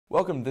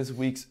Welcome to this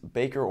week's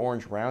Baker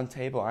Orange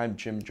Roundtable. I'm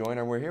Jim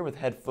Joyner. We're here with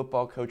head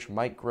football coach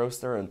Mike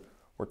Grossner, and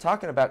we're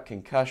talking about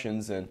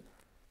concussions. And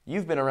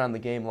you've been around the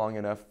game long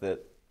enough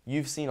that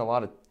you've seen a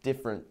lot of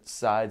different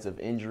sides of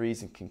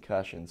injuries and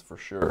concussions for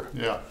sure.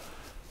 Yeah.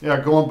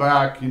 Going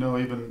back,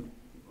 even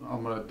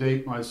I'm going to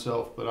date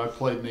myself, but I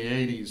played in the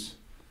 '80s,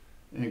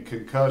 and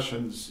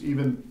concussions,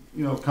 even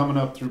coming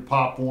up through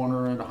Pop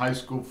Warner and high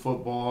school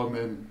football, and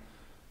then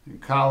in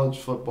college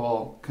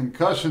football,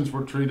 concussions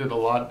were treated a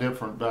lot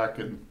different back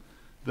in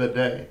the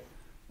day.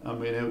 I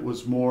mean, it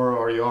was more,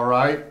 are you all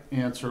right?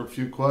 Answer a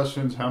few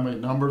questions. How many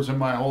numbers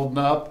am I holding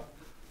up?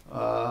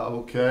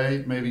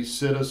 Okay, maybe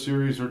sit a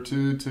series or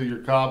two till your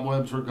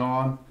cobwebs were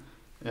gone.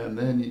 And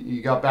then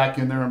you got back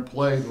in there and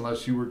played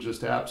unless you were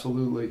just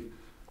absolutely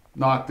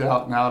knocked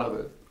out and out of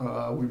it.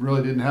 We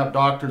really didn't have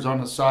doctors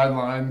on the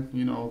sideline,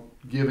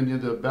 giving you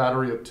the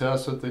battery of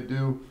tests that they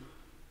do.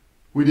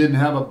 We didn't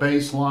have a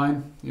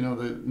baseline.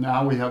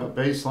 Now we have a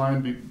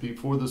baseline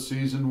before the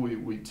season.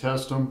 We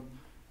test them.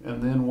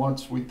 And then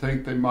once we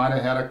think they might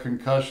have had a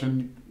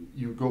concussion,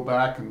 you go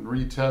back and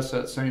retest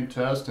that same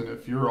test. And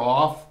if you're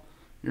off,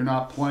 you're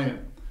not playing.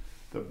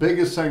 The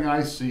biggest thing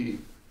I see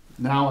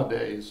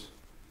nowadays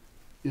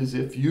is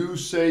if you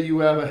say you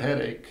have a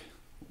headache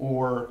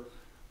or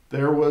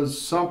there was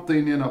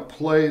something in a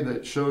play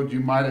that showed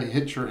you might have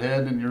hit your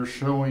head and you're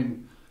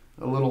showing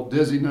a little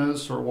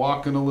dizziness or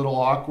walking a little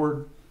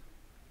awkward,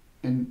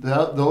 and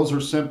those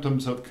are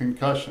symptoms of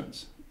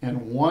concussions.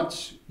 And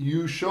once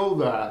you show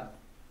that,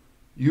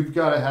 you've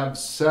got to have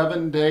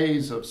 7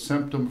 days of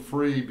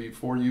symptom-free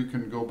before you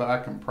can go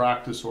back and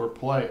practice or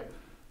play.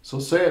 So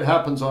say it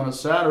happens on a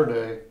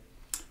Saturday,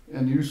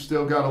 and you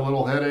still got a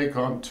little headache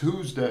on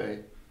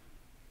Tuesday,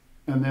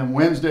 and then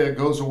Wednesday it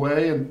goes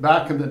away, and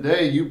back in the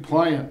day, you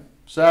playing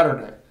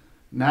Saturday.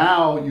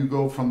 Now you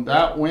go from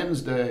that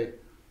Wednesday,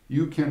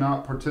 you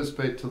cannot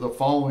participate to the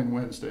following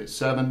Wednesday,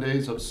 7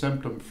 days of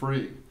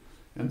symptom-free.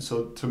 And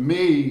so to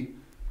me,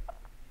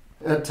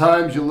 at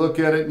times you look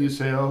at it and you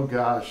say, oh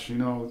gosh,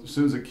 as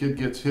soon as a kid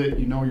gets hit,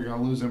 you're going to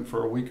lose him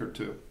for a week or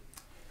two.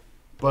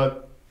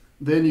 But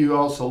then you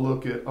also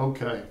look at,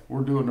 okay,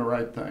 we're doing the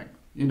right thing.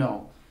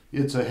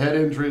 It's a head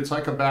injury. It's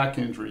like a back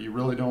injury. You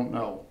really don't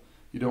know.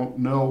 You don't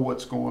know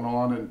what's going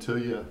on until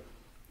you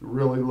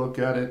really look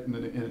at it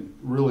and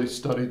really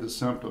study the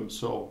symptoms.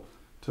 So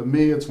to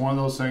me, it's one of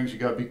those things you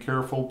got to be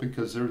careful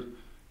because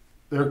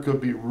there could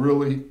be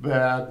really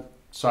bad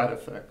side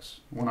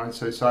effects. When I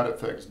say side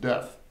effects,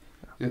 death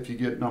if you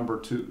get number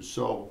 2.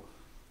 So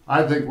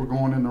I think we're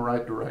going in the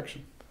right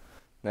direction.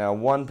 Now,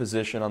 one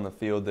position on the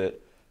field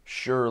that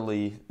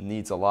surely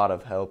needs a lot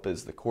of help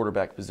is the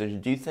quarterback position.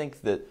 Do you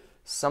think that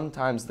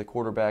sometimes the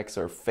quarterbacks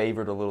are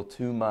favored a little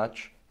too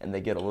much and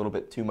they get a little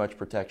bit too much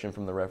protection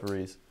from the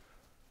referees?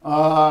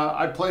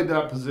 I played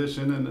that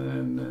position,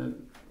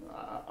 and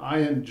I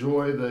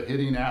enjoy the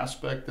hitting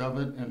aspect of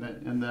it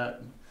and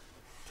that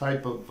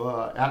type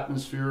of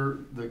atmosphere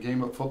the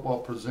game of football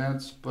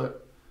presents.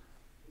 But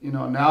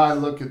now I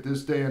look at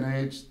this day and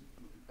age,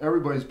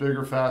 everybody's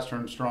bigger, faster,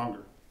 and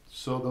stronger.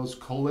 So those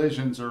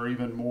collisions are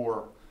even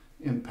more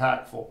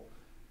impactful.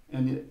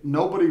 And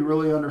nobody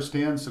really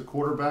understands the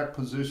quarterback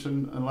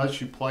position unless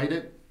you played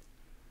it.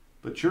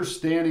 But you're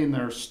standing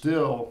there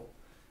still,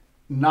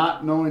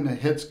 not knowing the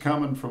hit's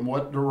coming from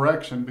what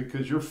direction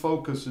because your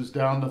focus is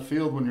down the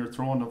field when you're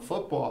throwing the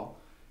football.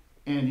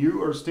 And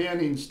you are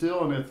standing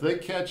still, and if they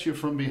catch you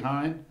from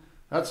behind,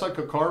 that's like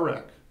a car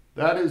wreck.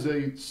 That is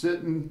a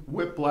sitting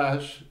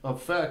whiplash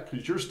effect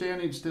because you're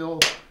standing still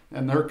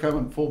and they're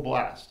coming full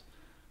blast.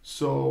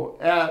 So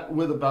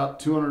with about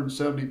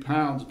 270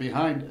 pounds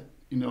behind it,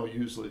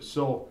 usually.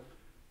 So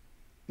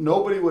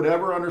nobody would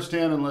ever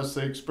understand unless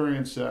they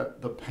experience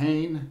that, the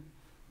pain,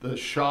 the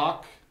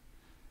shock,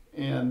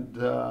 and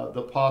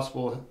the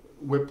possible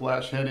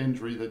whiplash head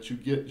injury that you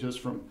get just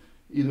from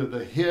either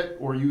the hit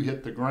or you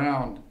hit the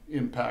ground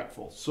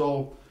impactful.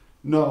 So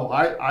no,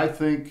 I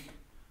think,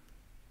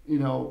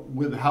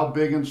 with how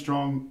big and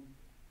strong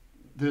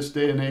this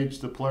day and age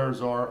the players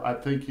are, I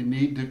think you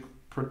need to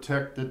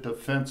protect the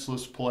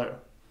defenseless player.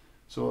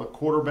 So a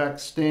quarterback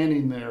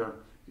standing there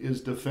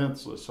is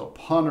defenseless. A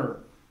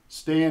punter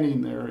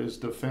standing there is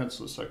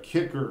defenseless. A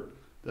kicker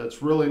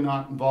that's really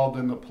not involved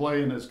in the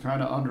play and is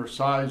kind of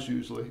undersized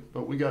usually,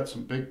 but we got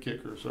some big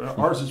kickers.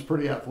 Ours is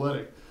pretty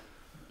athletic,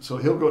 so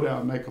he'll go down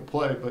and make a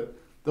play. But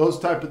those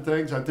type of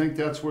things, I think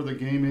that's where the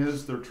game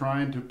is. They're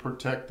trying to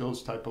protect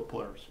those type of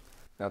players.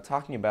 Now,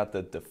 talking about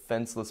the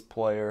defenseless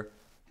player,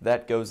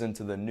 that goes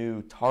into the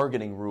new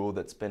targeting rule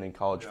that's been in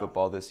college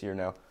football this year.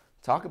 Now,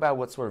 talk about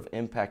what sort of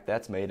impact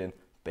that's made, and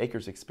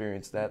Baker's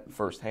experienced that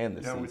firsthand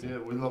this season. Yeah,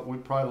 we did. We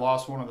probably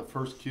lost one of the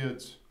first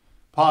kids,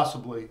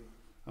 possibly,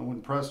 and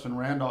when Preston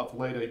Randolph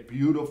laid a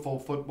beautiful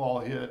football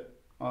hit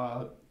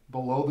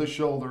below the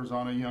shoulders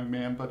on a young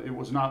man, but it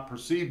was not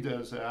perceived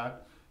as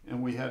that,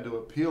 and we had to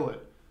appeal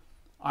it.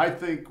 I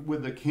think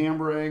with the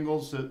camera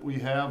angles that we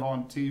have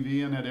on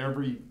TV and at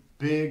every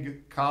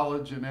big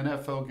college and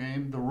NFL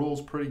game, the rule's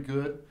pretty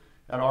good.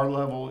 At our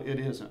level, it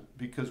isn't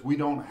because we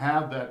don't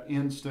have that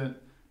instant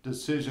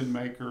decision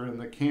maker in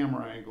the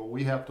camera angle.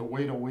 We have to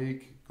wait a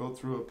week, go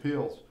through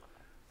appeals.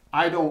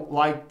 I don't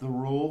like the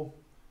rule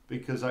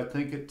because I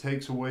think it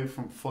takes away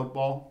from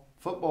football.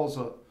 Football's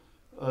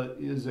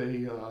is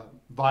a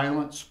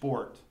violent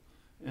sport,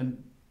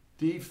 and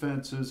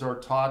defenses are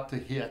taught to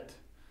hit.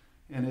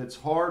 And it's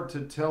hard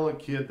to tell a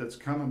kid that's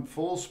coming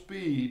full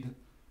speed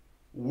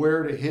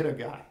where to hit a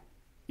guy,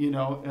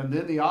 and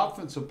then the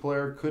offensive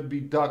player could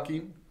be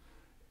ducking,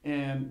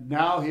 and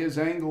now his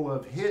angle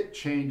of hit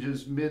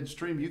changes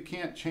midstream. You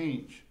can't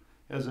change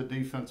as a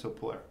defensive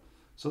player.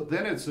 So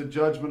then it's the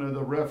judgment of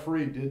the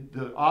referee. Did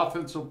the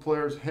offensive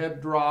player's head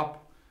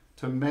drop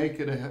to make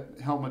it a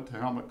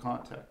helmet-to-helmet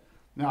contact?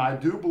 Now, I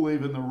do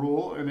believe in the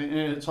rule, and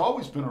it's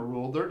always been a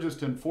rule. They're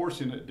just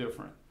enforcing it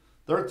different.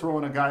 They're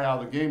throwing a guy out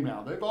of the game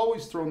now. They've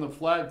always thrown the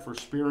flag for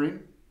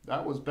spearing.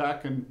 That was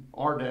back in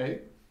our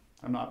day.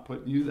 I'm not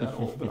putting you that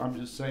old, but I'm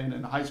just saying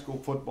in high school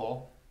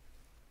football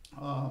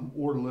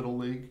or Little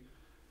League.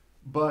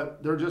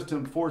 But they're just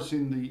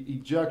enforcing the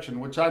ejection,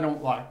 which I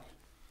don't like.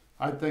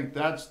 I think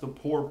that's the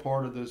poor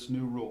part of this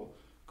new rule.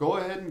 Go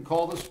ahead and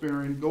call the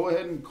spearing. Go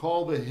ahead and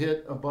call the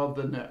hit above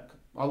the neck.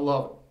 I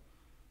love it.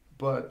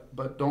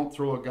 But don't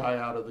throw a guy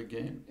out of the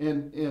game.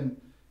 And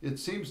it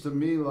seems to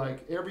me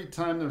like every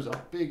time there's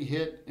a big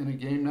hit in a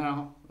game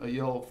now, a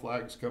yellow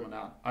flag's coming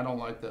out. I don't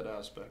like that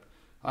aspect.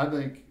 I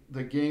think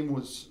the game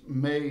was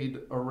made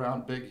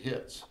around big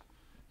hits.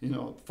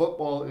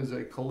 Football is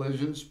a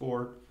collision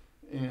sport,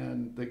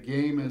 and the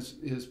game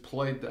is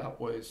played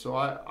that way. So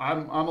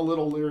I'm a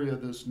little leery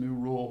of this new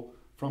rule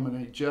from an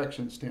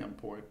ejection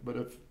standpoint. But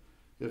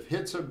if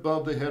hits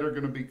above the head are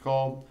going to be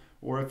called,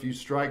 or if you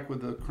strike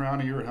with the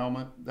crown of your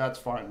helmet, that's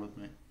fine with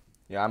me.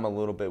 Yeah, I'm a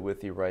little bit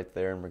with you right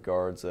there in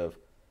regards of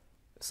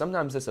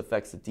sometimes this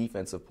affects the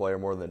defensive player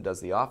more than it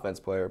does the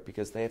offense player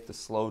because they have to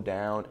slow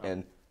down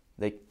and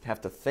they have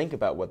to think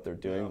about what they're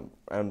doing.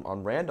 Yeah. And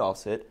on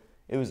Randolph's hit,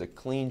 it was a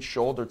clean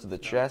shoulder to the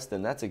chest,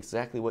 and that's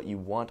exactly what you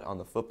want on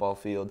the football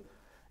field.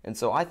 And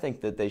so I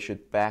think that they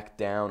should back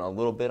down a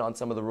little bit on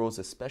some of the rules,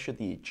 especially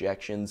the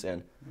ejections.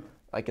 And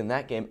like in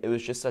that game, it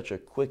was just such a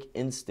quick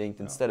instinct.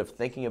 Instead of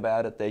thinking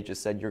about it, they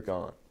just said, you're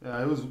gone.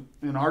 Yeah, it was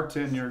in our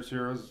 10 years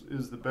here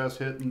is the best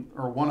hit,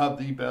 or one of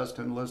the best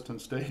in Liston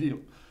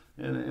Stadium.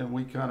 And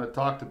we kind of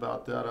talked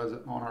about that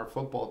on our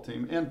football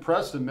team. And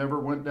Preston never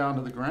went down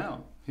to the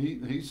ground.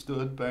 He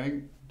stood,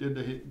 bang, did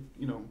the hit,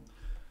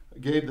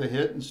 gave the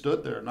hit and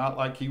stood there. Not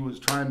like he was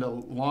trying to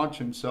launch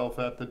himself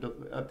at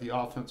the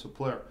offensive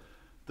player.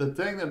 The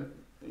thing that,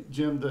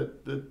 Jim,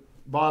 that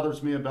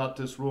bothers me about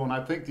this rule, and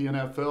I think the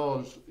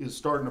NFL is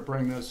starting to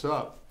bring this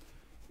up,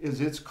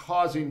 is it's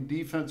causing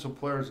defensive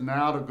players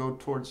now to go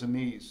towards the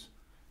knees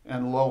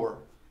and lower.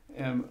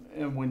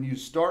 And when you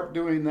start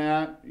doing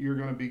that, you're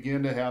going to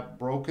begin to have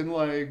broken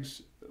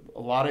legs,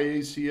 a lot of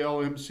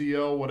ACL,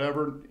 MCL,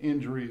 whatever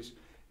injuries.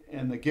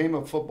 And the game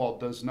of football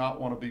does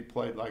not want to be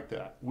played like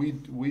that. We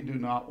do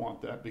not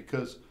want that,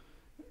 because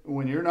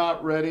when you're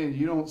not ready and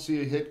you don't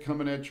see a hit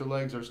coming at your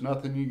legs, there's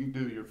nothing you can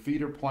do. Your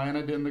feet are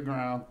planted in the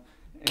ground,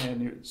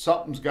 and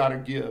something's got to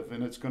give,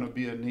 and it's going to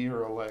be a knee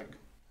or a leg.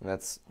 And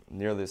that's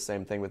nearly the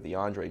same thing with the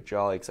Andre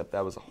Jolly, except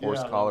that was a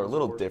horse collar, a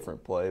little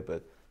different play,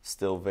 but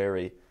still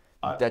very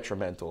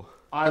detrimental.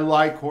 I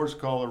like horse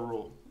collar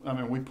rule. I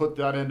mean, we put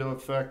that into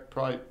effect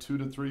probably 2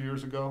 to 3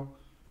 years ago.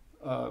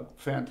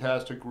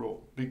 Fantastic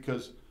rule,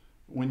 because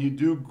when you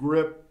do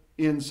grip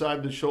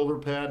inside the shoulder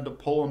pad to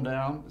pull them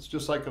down, it's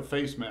just like a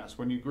face mask.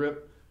 When you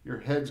grip, your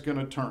head's going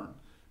to turn.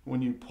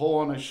 When you pull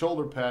on a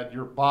shoulder pad,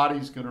 your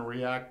body's going to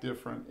react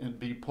different and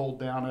be pulled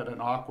down at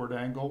an awkward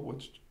angle,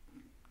 which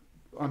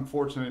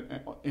unfortunately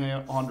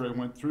Andre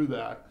went through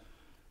that.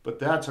 But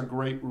that's a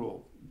great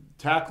rule.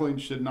 Tackling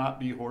should not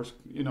be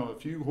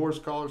if you horse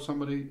collar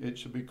somebody, it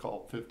should be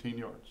called 15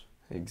 yards.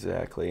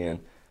 Exactly. And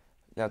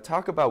now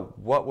talk about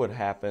what would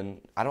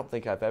happen. I don't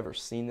think I've ever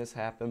seen this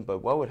happen, but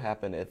what would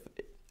happen if,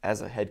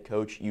 as a head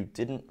coach, you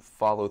didn't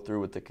follow through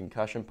with the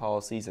concussion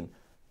policies and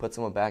put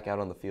someone back out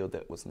on the field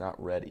that was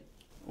not ready?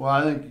 Well,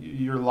 I think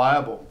you're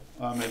liable.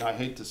 I mean, I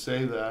hate to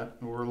say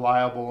that. We're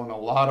liable in a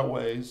lot of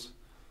ways.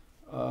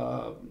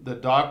 The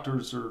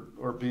doctors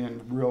are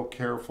being real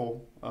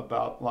careful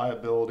about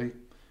liability,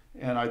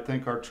 and I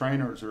think our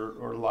trainers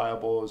are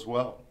liable as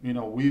well.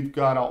 We've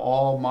got to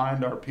all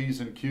mind our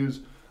P's and Q's.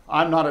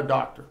 I'm not a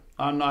doctor.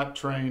 I'm not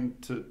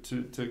trained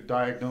to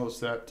diagnose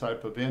that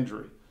type of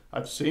injury.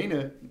 I've seen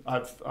it.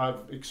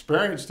 I've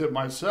experienced it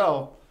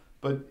myself,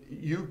 but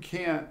you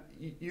can't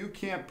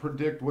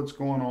predict what's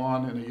going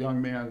on in a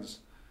young man's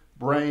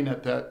brain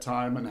at that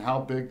time and how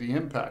big the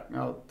impact.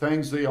 Now,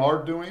 things they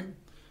are doing,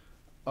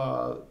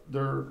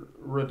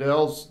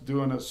 Riddell's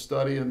doing a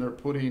study, and they're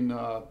putting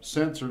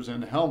sensors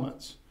in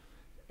helmets,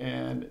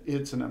 and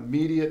it's an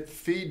immediate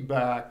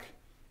feedback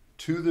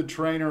to the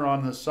trainer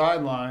on the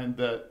sideline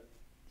that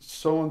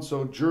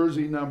so-and-so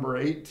jersey number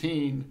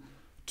 18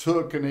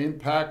 took an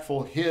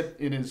impactful hit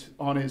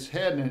on his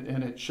head,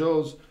 and it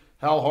shows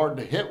how hard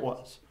the hit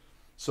was.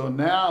 So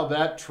now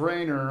that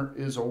trainer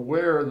is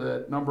aware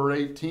that number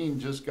 18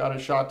 just got a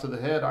shot to the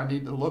head. I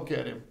need to look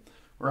at him,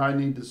 or I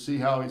need to see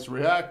how he's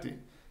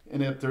reacting.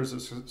 And if there's a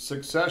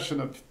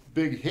succession of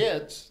big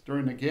hits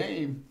during the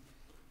game,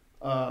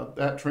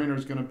 that trainer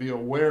is going to be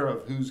aware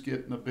of who's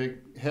getting the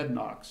big head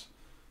knocks.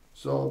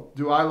 So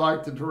do I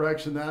like the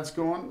direction that's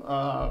going?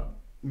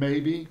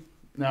 Maybe.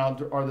 Now,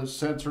 are the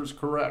sensors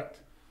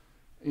correct?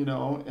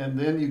 And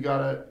then you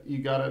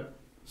gotta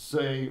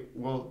say,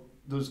 well,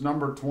 does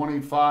number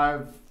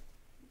 25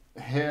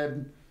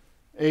 head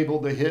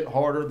able to hit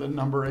harder than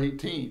number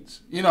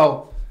 18's?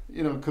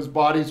 Because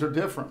bodies are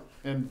different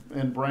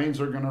and brains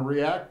are going to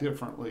react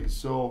differently.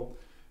 So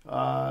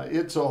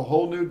it's a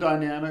whole new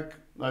dynamic.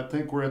 I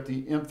think we're at the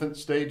infant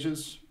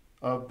stages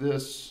of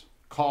this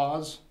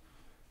cause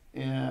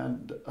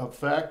and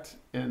effect,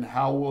 and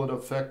how will it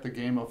affect the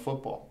game of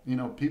football?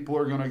 People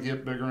are going to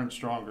get bigger and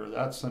stronger.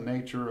 That's the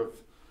nature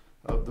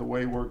of the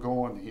way we're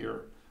going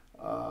here.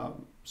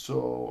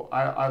 So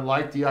I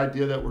like the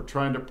idea that we're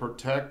trying to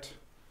protect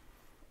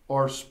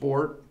our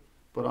sport,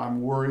 but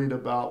I'm worried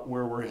about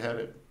where we're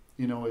headed.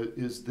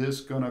 Is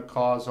this going to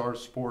cause our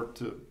sport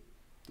to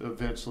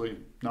eventually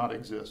not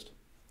exist?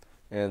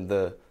 And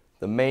the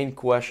main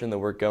question that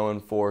we're going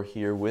for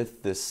here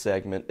with this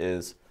segment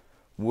is,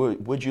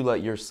 would you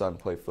let your son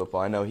play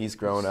football? I know he's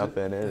grown up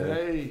in it.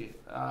 Hey,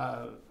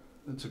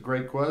 it's a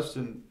great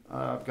question.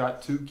 I've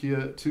got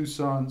two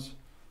sons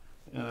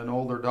and an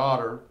older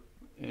daughter,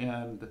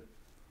 and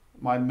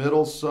my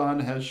middle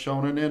son has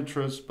shown an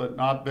interest, but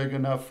not big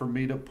enough for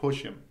me to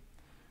push him.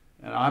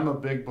 And I'm a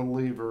big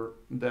believer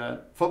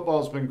that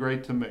football's been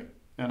great to me.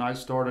 And I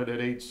started at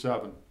age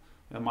 7,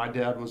 and my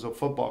dad was a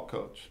football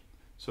coach.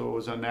 So it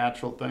was a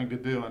natural thing to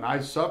do. And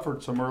I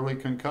suffered some early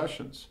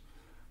concussions.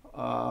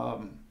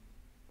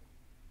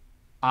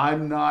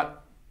 I'm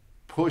not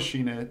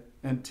pushing it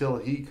until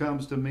he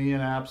comes to me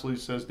and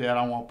absolutely says, Dad,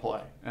 I want to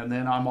play. And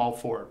then I'm all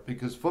for it.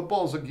 Because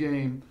football's a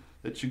game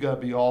that you got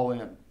to be all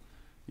in.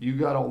 You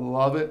got to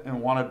love it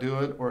and want to do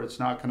it, or it's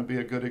not going to be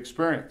a good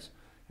experience.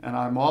 And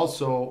I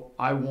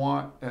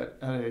want at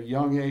a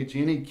young age,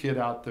 any kid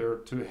out there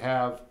to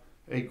have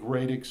a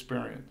great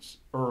experience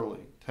early,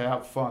 to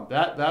have fun.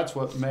 That's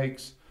what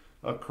makes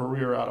a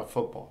career out of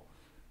football.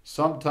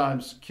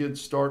 Sometimes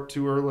kids start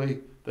too early,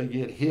 they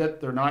get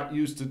hit, they're not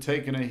used to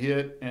taking a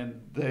hit,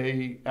 and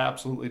they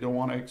absolutely don't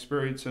want to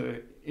experience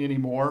it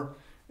anymore.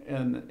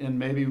 And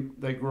maybe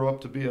they grow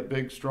up to be a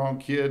big, strong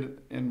kid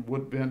and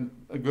would have been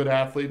a good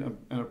athlete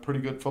and a pretty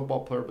good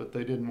football player, but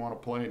they didn't want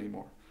to play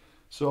anymore.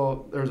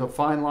 So there's a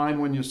fine line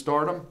when you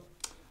start them.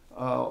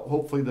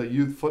 Hopefully the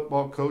youth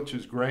football coach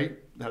is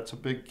great. That's a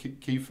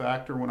big key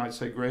factor when I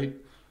say great,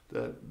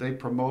 that they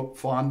promote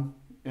fun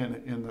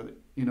and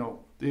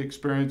the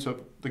experience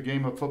of the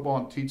game of football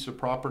and teach the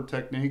proper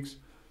techniques.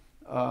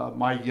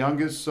 My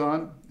youngest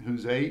son,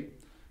 who's 8,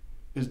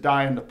 is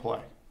dying to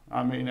play.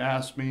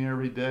 Asks me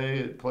every day.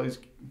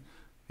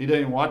 He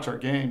doesn't even watch our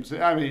games. He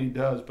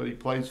does, but he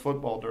plays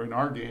football during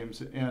our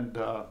games. And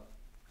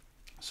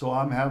so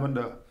I'm having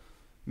to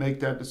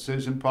make that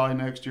decision probably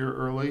next year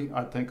early.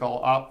 I think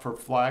I'll opt for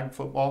flag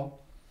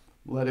football,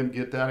 let him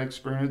get that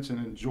experience and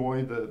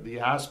enjoy the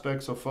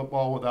aspects of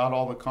football without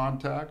all the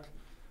contact.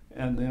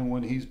 And then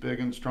when he's big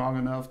and strong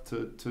enough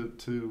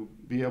to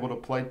be able to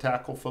play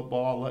tackle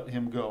football, I'll let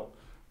him go.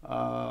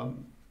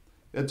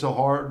 It's a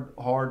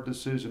hard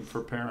decision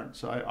for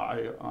parents.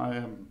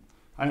 I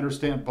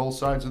understand both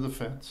sides of the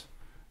fence.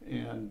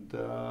 And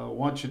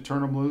once you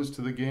turn them loose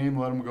to the game,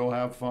 let them go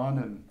have fun.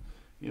 And,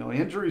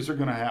 injuries are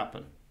going to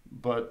happen.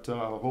 But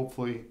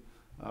hopefully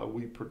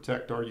we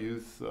protect our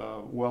youth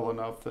well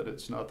enough that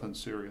it's nothing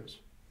serious.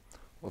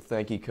 Well,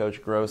 thank you,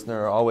 Coach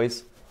Grossner.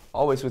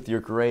 Always with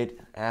your great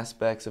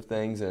aspects of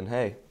things. And,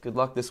 hey, good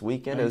luck this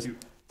weekend as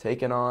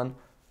taking on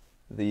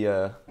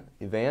the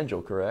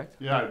Evangel, correct?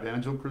 Yeah,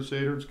 Evangel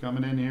Crusaders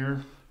coming in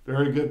here.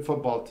 Very good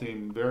football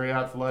team, very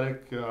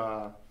athletic.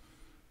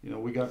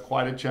 We got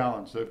quite a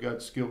challenge. They've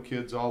got skilled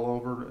kids all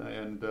over,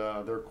 and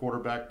their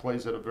quarterback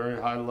plays at a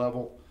very high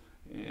level.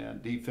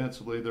 And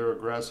defensively, they're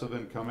aggressive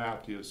and come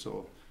after you.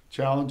 So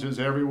challenges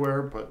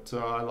everywhere, but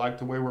I like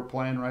the way we're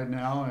playing right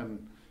now,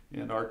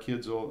 and our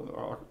kids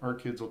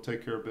will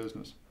take care of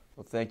business.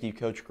 Well, thank you,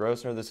 Coach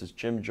Grossner. This is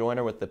Jim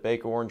Joyner with the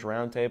Baker Orange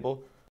Roundtable.